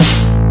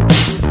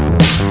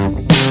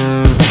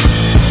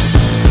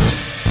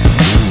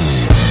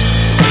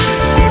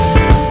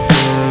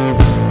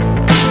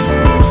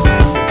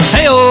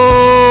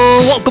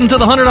to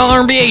the $100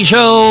 MBA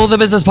Show, the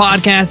business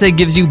podcast that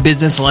gives you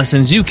business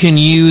lessons you can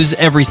use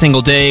every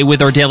single day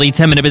with our daily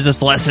 10-minute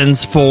business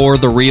lessons for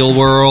the real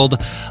world.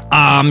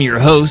 I'm your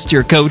host,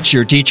 your coach,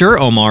 your teacher,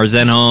 Omar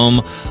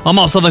Zenhom. I'm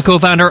also the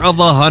co-founder of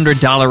the $100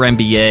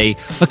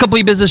 MBA, a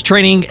complete business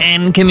training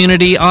and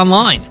community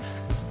online.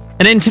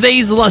 And in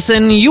today's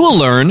lesson, you will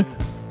learn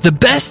the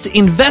best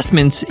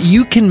investments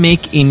you can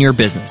make in your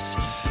business.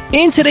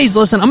 In today's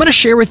lesson, I'm going to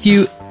share with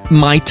you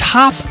my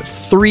top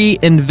 3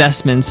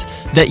 investments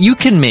that you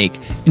can make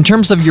in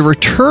terms of your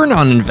return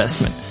on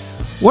investment.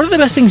 What are the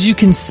best things you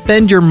can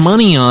spend your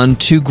money on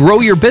to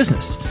grow your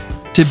business,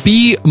 to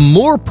be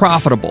more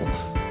profitable,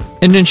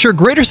 and to ensure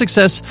greater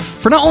success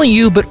for not only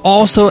you, but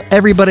also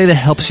everybody that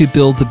helps you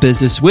build the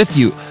business with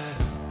you?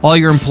 All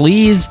your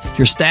employees,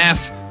 your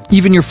staff,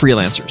 even your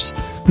freelancers.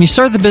 When you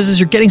start the business,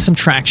 you're getting some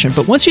traction,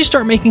 but once you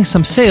start making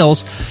some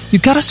sales,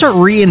 you've got to start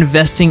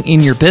reinvesting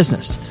in your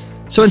business.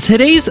 So in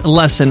today's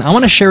lesson, I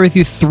want to share with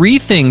you 3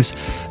 things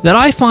that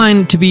I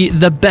find to be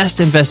the best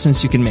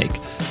investments you can make.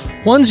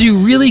 Ones you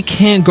really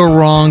can't go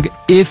wrong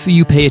if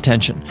you pay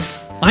attention.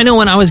 I know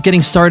when I was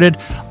getting started,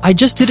 I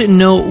just didn't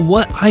know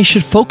what I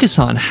should focus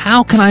on.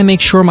 How can I make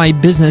sure my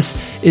business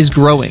is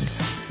growing?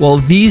 Well,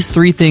 these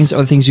 3 things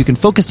are the things you can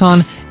focus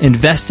on,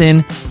 invest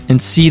in,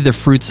 and see the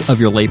fruits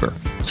of your labor.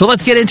 So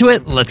let's get into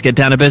it. Let's get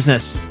down to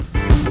business.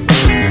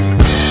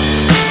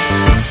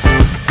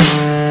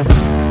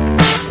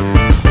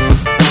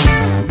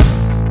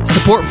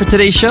 Support for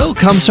today's show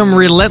comes from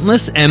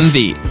Relentless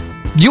MV.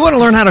 Do you want to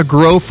learn how to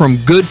grow from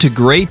good to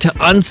great to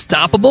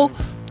unstoppable?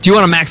 Do you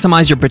want to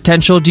maximize your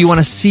potential? Do you want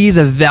to see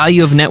the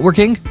value of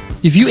networking?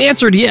 If you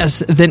answered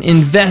yes, then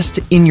invest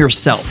in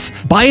yourself.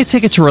 Buy a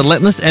ticket to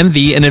Relentless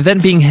MV, an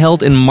event being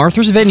held in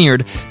Martha's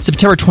Vineyard,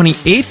 September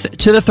 28th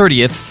to the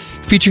 30th,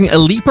 featuring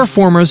elite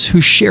performers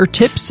who share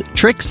tips,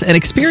 tricks, and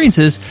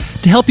experiences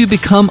to help you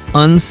become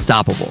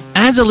unstoppable.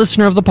 As a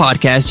listener of the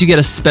podcast, you get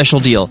a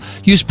special deal.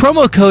 Use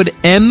promo code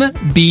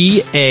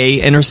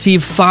MBA and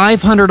receive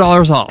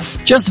 $500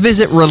 off. Just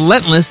visit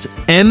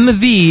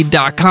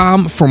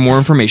relentlessmv.com for more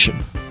information.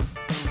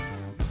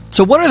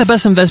 So what are the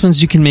best investments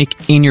you can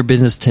make in your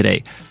business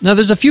today? Now,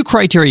 there's a few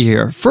criteria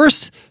here.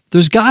 First,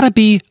 there's got to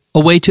be a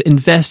way to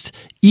invest,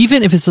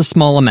 even if it's a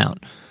small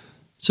amount.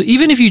 So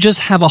even if you just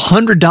have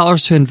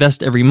 $100 to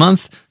invest every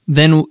month,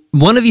 then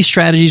one of these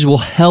strategies will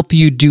help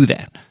you do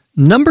that.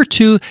 Number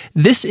 2,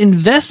 this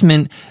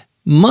investment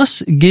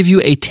must give you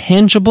a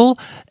tangible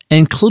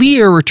and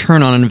clear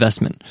return on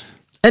investment.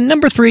 And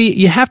number 3,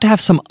 you have to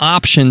have some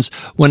options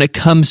when it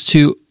comes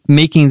to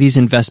making these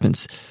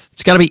investments.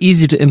 It's got to be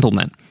easy to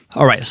implement.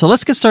 All right, so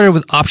let's get started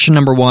with option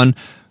number 1.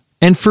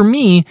 And for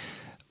me,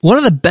 one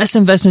of the best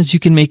investments you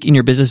can make in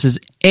your business is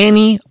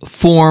any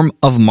form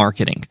of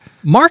marketing.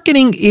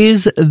 Marketing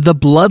is the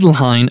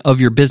bloodline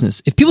of your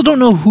business. If people don't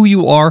know who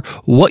you are,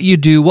 what you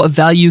do, what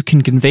value you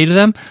can convey to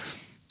them,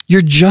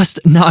 you're just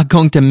not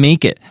going to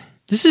make it.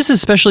 This is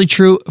especially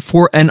true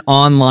for an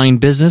online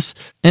business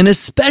and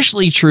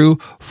especially true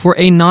for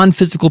a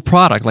non-physical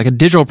product, like a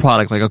digital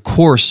product, like a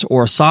course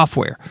or a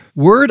software.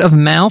 Word of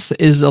mouth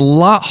is a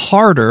lot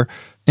harder,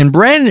 and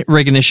brand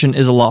recognition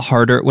is a lot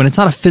harder when it's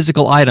not a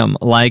physical item,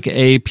 like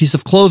a piece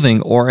of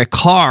clothing or a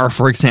car,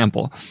 for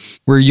example,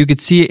 where you could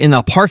see it in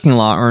a parking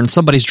lot or in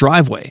somebody's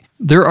driveway.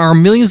 There are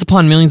millions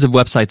upon millions of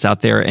websites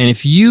out there, and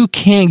if you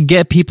can't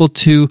get people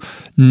to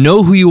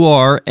know who you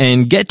are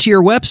and get to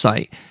your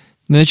website,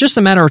 then it's just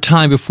a matter of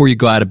time before you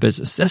go out of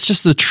business. That's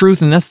just the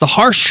truth, and that's the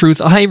harsh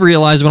truth I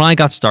realized when I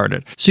got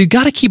started. So you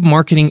got to keep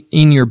marketing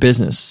in your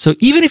business. So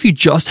even if you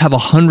just have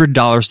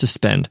 $100 to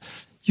spend,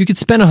 you could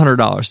spend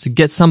 $100 to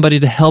get somebody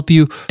to help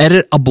you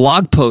edit a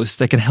blog post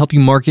that can help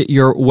you market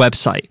your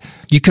website.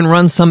 You can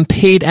run some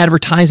paid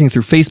advertising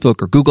through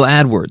Facebook or Google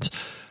AdWords.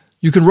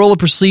 You can roll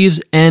up your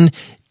sleeves and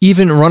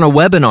even run a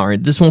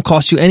webinar. This won't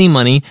cost you any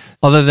money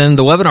other than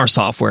the webinar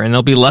software, and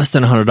it'll be less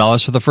than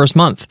 $100 for the first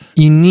month.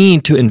 You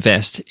need to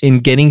invest in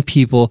getting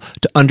people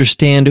to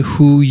understand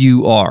who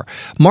you are.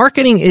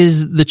 Marketing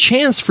is the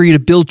chance for you to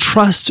build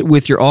trust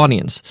with your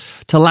audience,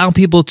 to allow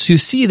people to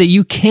see that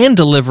you can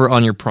deliver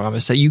on your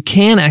promise, that you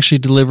can actually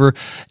deliver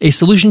a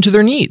solution to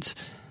their needs.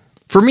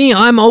 For me,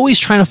 I'm always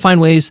trying to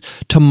find ways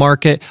to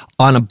market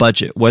on a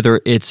budget,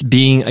 whether it's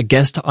being a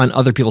guest on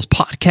other people's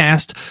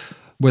podcasts,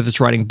 whether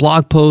it's writing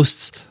blog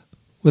posts,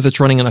 whether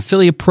it's running an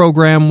affiliate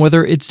program,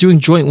 whether it's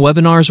doing joint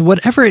webinars,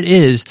 whatever it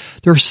is,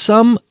 there's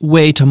some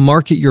way to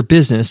market your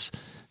business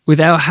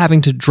without having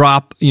to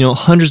drop,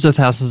 hundreds of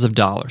thousands of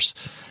dollars.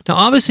 Now,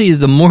 obviously,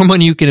 the more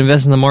money you can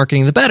invest in the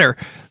marketing, the better.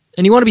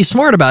 And you want to be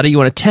smart about it. You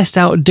want to test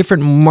out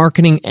different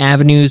marketing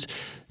avenues,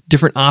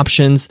 different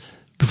options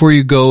before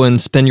you go and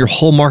spend your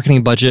whole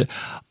marketing budget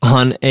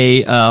on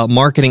a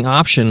marketing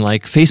option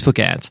like Facebook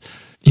ads.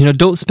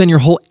 Don't spend your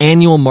whole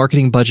annual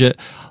marketing budget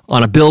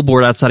on a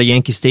billboard outside of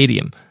Yankee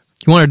Stadium.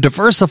 You want to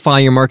diversify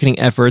your marketing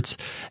efforts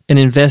and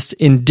invest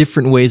in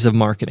different ways of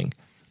marketing.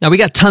 Now, we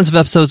got tons of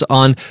episodes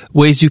on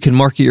ways you can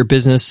market your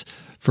business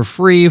for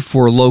free,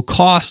 for low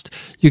cost.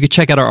 You can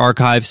check out our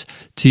archives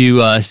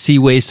to see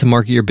ways to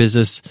market your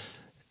business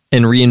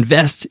and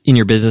reinvest in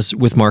your business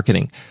with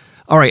marketing.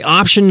 All right,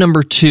 option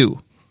number 2.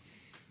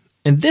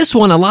 And this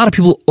one, a lot of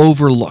people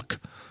overlook,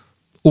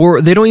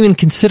 or they don't even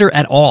consider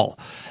at all.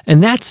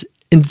 And that's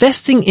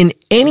investing in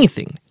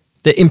anything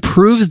that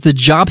improves the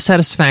job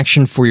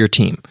satisfaction for your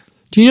team.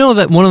 Do you know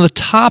that one of the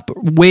top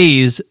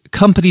ways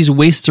companies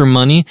waste their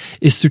money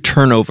is through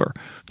turnover?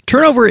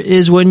 Turnover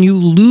is when you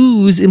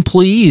lose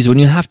employees, when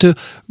you have to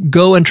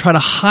go and try to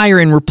hire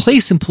and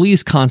replace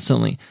employees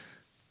constantly.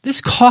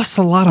 This costs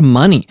a lot of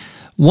money.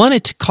 One,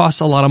 it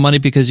costs a lot of money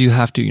because you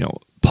have to,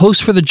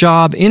 post for the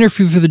job,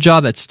 interview for the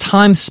job. That's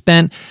time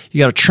spent. You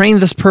got to train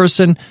this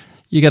person.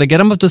 You got to get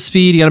them up to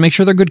speed. You got to make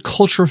sure they're a good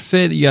culture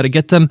fit. You got to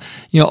get them,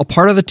 a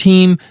part of the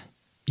team.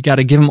 You got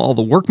to give them all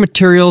the work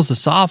materials, the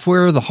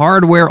software, the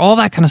hardware, all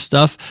that kind of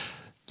stuff.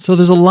 So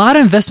there's a lot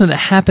of investment that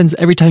happens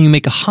every time you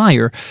make a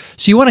hire.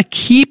 So you want to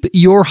keep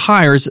your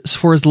hires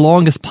for as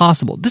long as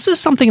possible. This is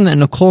something that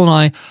Nicole and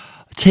I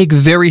take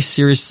very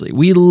seriously.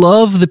 We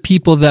love the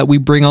people that we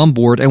bring on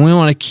board, and we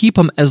want to keep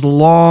them as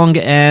long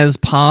as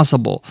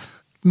possible.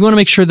 We want to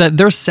make sure that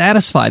they're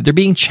satisfied, they're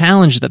being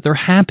challenged, that they're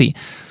happy.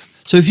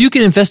 So if you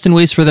can invest in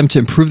ways for them to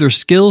improve their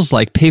skills,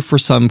 like pay for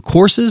some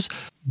courses,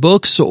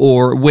 books,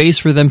 or ways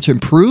for them to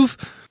improve,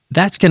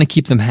 that's going to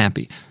keep them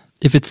happy.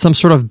 If it's some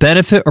sort of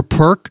benefit or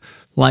perk,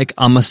 like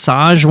a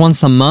massage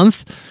once a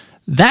month,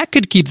 that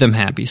could keep them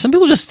happy. Some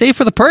people just stay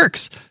for the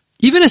perks.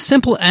 Even as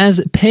simple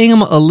as paying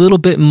them a little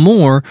bit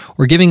more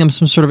or giving them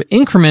some sort of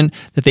increment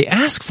that they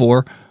ask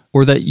for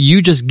or that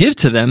you just give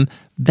to them,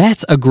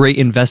 that's a great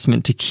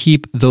investment to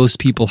keep those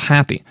people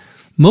happy.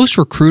 Most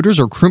recruiters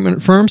or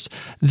recruitment firms,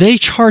 they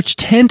charge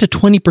 10 to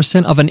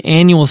 20% of an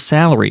annual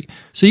salary.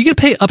 So you can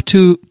pay up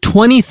to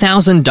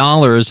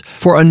 $20,000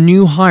 for a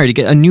new hire, to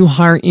get a new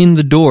hire in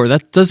the door.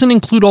 That doesn't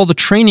include all the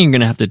training you're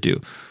going to have to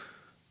do.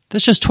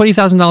 That's just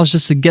 $20,000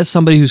 just to get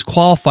somebody who's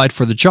qualified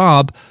for the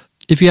job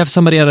if you have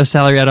somebody at a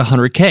salary at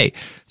 $100K.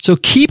 So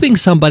keeping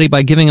somebody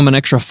by giving them an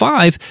extra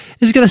 $5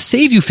 is going to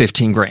save you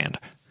 $15,000.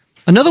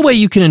 Another way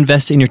you can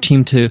invest in your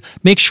team to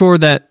make sure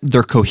that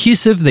they're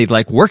cohesive, they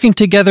like working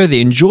together, they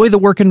enjoy the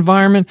work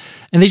environment,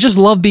 and they just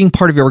love being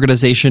part of your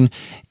organization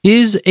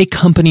is a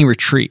company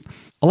retreat.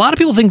 A lot of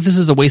people think this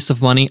is a waste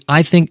of money.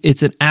 I think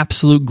it's an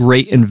absolute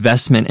great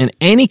investment, and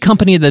any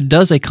company that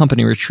does a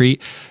company retreat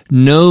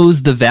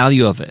knows the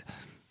value of it.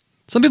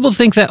 Some people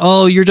think that,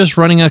 you're just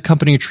running a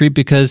company retreat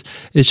because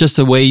it's just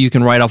a way you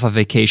can write off a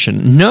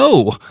vacation.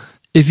 No!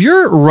 If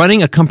you're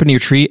running a company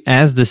retreat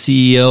as the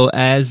CEO,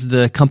 as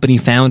the company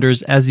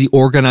founders, as the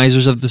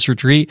organizers of this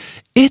retreat,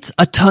 it's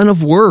a ton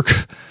of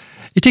work.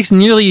 It takes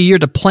nearly a year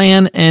to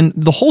plan, and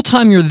the whole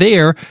time you're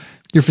there,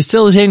 you're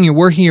facilitating, you're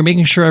working, you're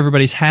making sure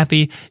everybody's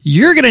happy.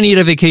 You're going to need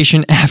a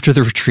vacation after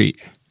the retreat.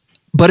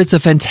 But it's a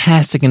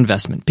fantastic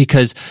investment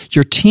because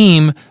your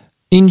team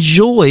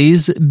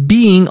enjoys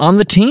being on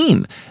the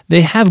team.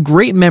 They have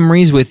great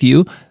memories with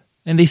you,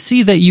 and they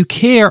see that you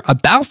care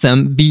about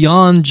them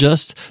beyond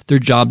just their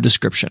job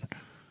description.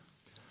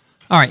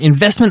 All right,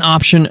 investment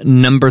option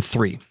number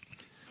 3.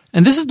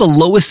 And this is the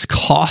lowest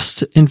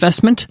cost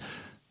investment,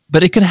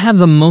 but it can have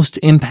the most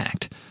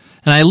impact.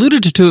 And I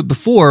alluded to it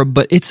before,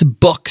 but it's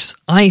books.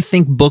 I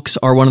think books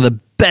are one of the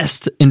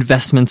best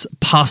investments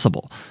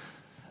possible.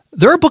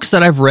 There are books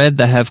that I've read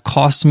that have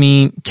cost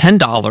me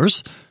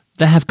 $10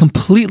 that have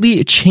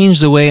completely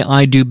changed the way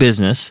I do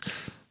business,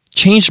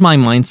 changed my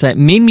mindset,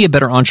 made me a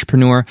better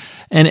entrepreneur.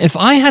 And if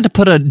I had to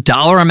put a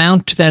dollar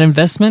amount to that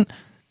investment,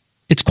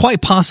 it's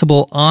quite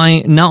possible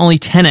I not only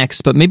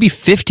 10x, but maybe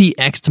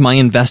 50x to my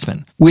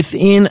investment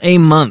within a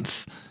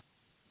month.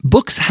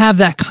 Books have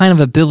that kind of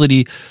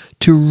ability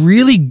to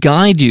really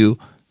guide you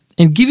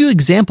and give you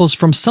examples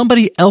from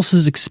somebody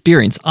else's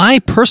experience. I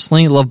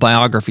personally love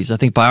biographies. I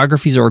think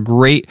biographies are a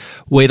great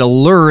way to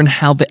learn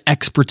how the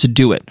experts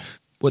do it,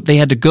 what they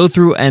had to go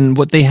through and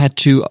what they had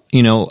to,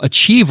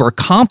 achieve or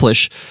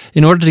accomplish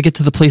in order to get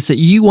to the place that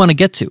you want to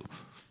get to.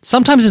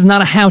 Sometimes it's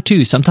not a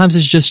how-to. Sometimes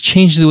it's just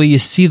changing the way you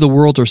see the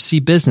world or see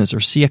business or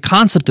see a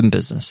concept in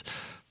business.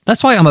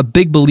 That's why I'm a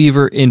big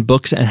believer in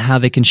books and how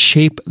they can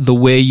shape the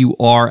way you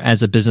are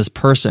as a business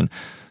person.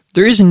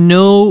 There is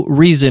no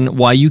reason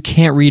why you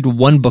can't read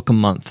one book a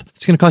month.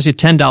 It's going to cost you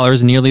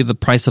 $10, nearly the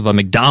price of a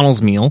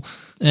McDonald's meal.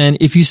 And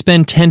if you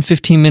spend 10,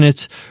 15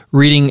 minutes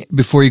reading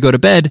before you go to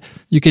bed,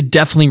 you could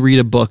definitely read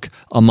a book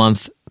a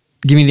month,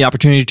 giving you the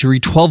opportunity to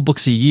read 12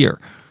 books a year.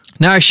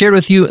 Now, I shared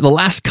with you the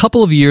last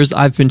couple of years,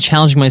 I've been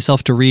challenging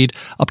myself to read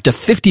up to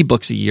 50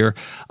 books a year.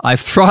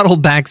 I've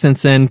throttled back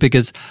since then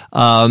because,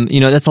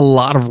 that's a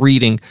lot of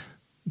reading.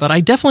 But I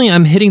definitely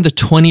am hitting the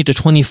 20 to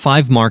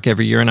 25 mark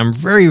every year, and I'm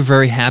very,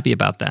 very happy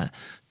about that.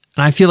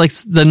 And I feel like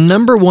it's the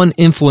number one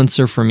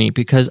influencer for me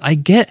because I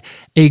get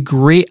a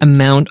great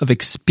amount of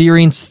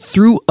experience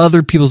through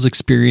other people's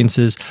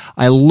experiences.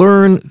 I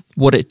learn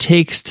what it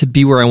takes to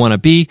be where I want to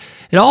be.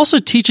 It also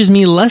teaches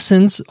me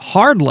lessons,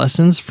 hard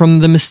lessons from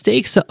the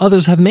mistakes that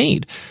others have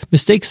made,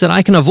 mistakes that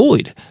I can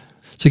avoid.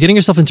 So getting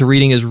yourself into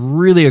reading is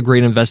really a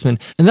great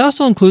investment. And that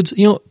also includes,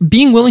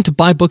 being willing to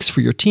buy books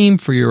for your team,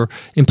 for your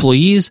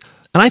employees.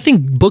 And I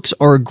think books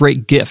are a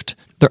great gift.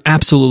 They're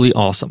absolutely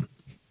awesome.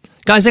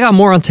 Guys, I got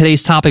more on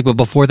today's topic, but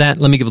before that,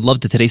 let me give love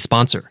to today's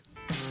sponsor.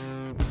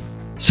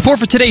 Support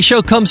for today's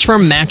show comes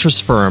from Mattress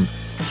Firm.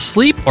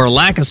 Sleep or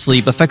lack of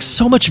sleep affects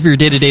so much of your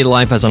day-to-day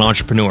life as an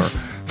entrepreneur,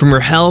 from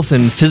your health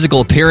and physical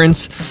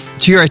appearance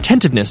to your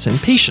attentiveness and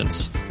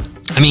patience.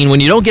 I mean, when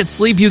you don't get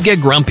sleep, you get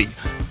grumpy.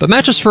 But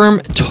Mattress Firm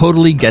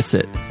totally gets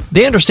it.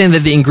 They understand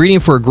that the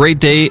ingredient for a great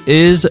day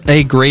is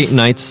a great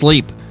night's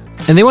sleep.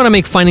 And they want to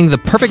make finding the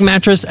perfect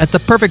mattress at the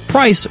perfect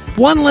price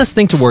one less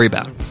thing to worry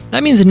about.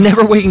 That means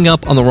never waking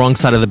up on the wrong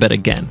side of the bed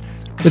again.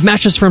 With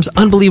Mattress Firm's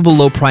unbelievable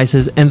low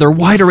prices and their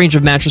wider range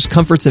of mattress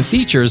comforts and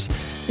features,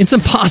 it's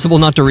impossible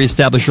not to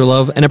reestablish your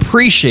love and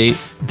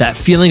appreciate that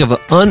feeling of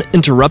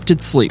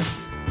uninterrupted sleep.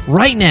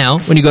 Right now,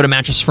 when you go to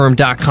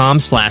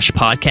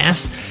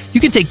mattressfirm.com/podcast, you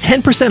can take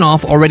 10%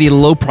 off already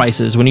low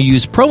prices when you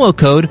use promo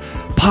code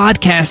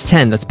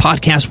PODCAST10. That's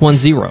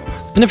podcast10.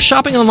 And if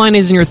shopping online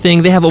isn't your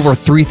thing, they have over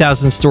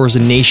 3,000 stores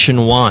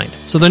nationwide.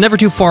 So they're never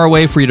too far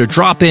away for you to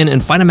drop in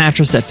and find a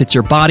mattress that fits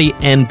your body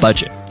and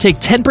budget. Take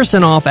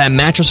 10% off at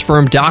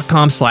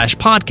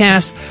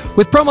mattressfirm.com/podcast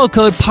with promo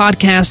code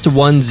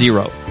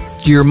PODCAST10.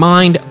 Do your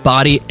mind,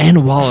 body,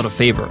 and wallet a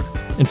favor.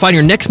 And find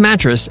your next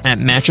mattress at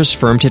Mattress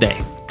Firm today.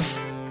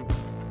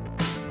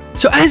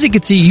 So as you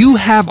can see, you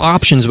have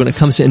options when it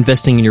comes to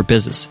investing in your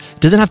business.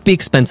 It doesn't have to be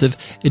expensive.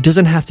 It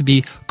doesn't have to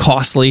be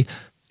costly.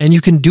 And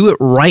you can do it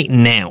right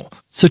now.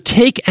 So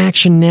take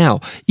action now.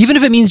 Even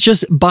if it means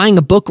just buying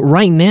a book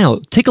right now.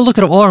 Take a look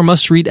at all our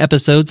must-read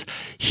episodes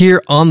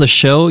here on the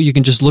show. You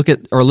can just look at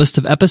our list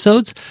of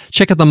episodes.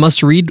 Check out the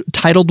must-read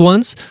titled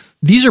ones.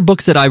 These are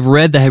books that I've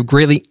read that have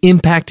greatly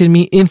impacted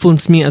me,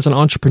 influenced me as an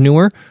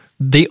entrepreneur.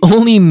 They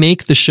only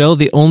make the show.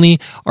 They only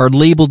are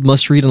labeled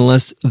must-read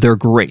unless they're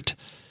great.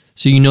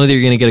 So you know that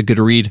you're going to get a good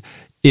read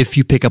if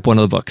you pick up one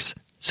of the books.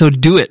 So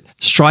do it.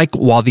 Strike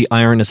while the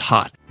iron is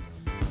hot.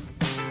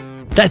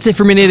 That's it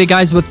for me today,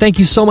 guys, but thank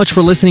you so much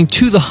for listening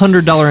to the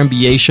 $100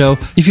 MBA show.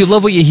 If you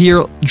love what you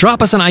hear,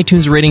 drop us an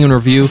iTunes rating and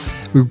review.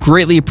 We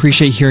greatly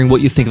appreciate hearing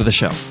what you think of the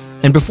show.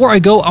 And before I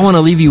go, I want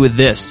to leave you with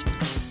this.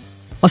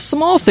 A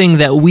small thing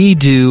that we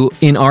do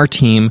in our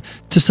team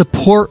to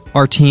support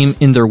our team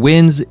in their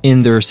wins,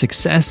 in their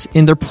success,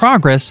 in their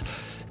progress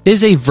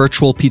is a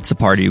virtual pizza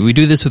party. We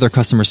do this with our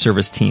customer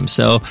service team.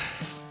 So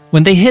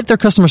when they hit their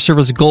customer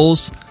service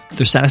goals,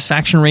 their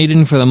satisfaction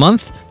rating for the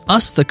month,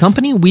 us, the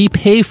company, we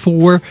pay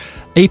for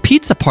a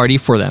pizza party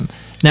for them.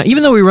 Now,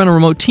 even though we run a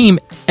remote team,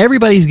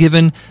 everybody's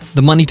given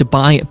the money to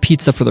buy a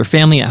pizza for their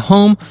family at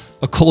home,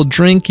 a cold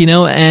drink,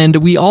 and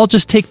we all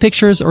just take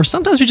pictures, or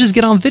sometimes we just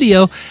get on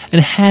video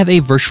and have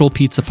a virtual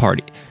pizza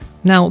party.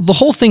 Now, the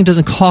whole thing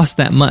doesn't cost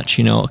that much,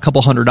 a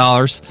couple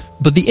 $100,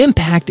 but the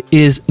impact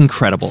is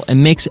incredible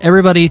and makes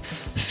everybody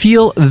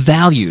feel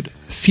valued,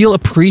 feel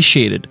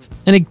appreciated,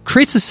 and it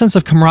creates a sense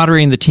of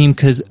camaraderie in the team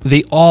because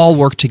they all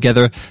work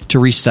together to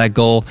reach that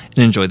goal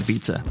and enjoy the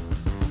pizza.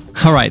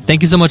 All right,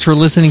 thank you so much for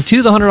listening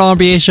to the $100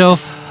 MBA show.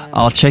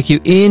 I'll check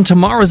you in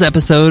tomorrow's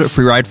episode,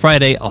 Free Ride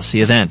Friday. I'll see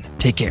you then.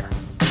 Take care.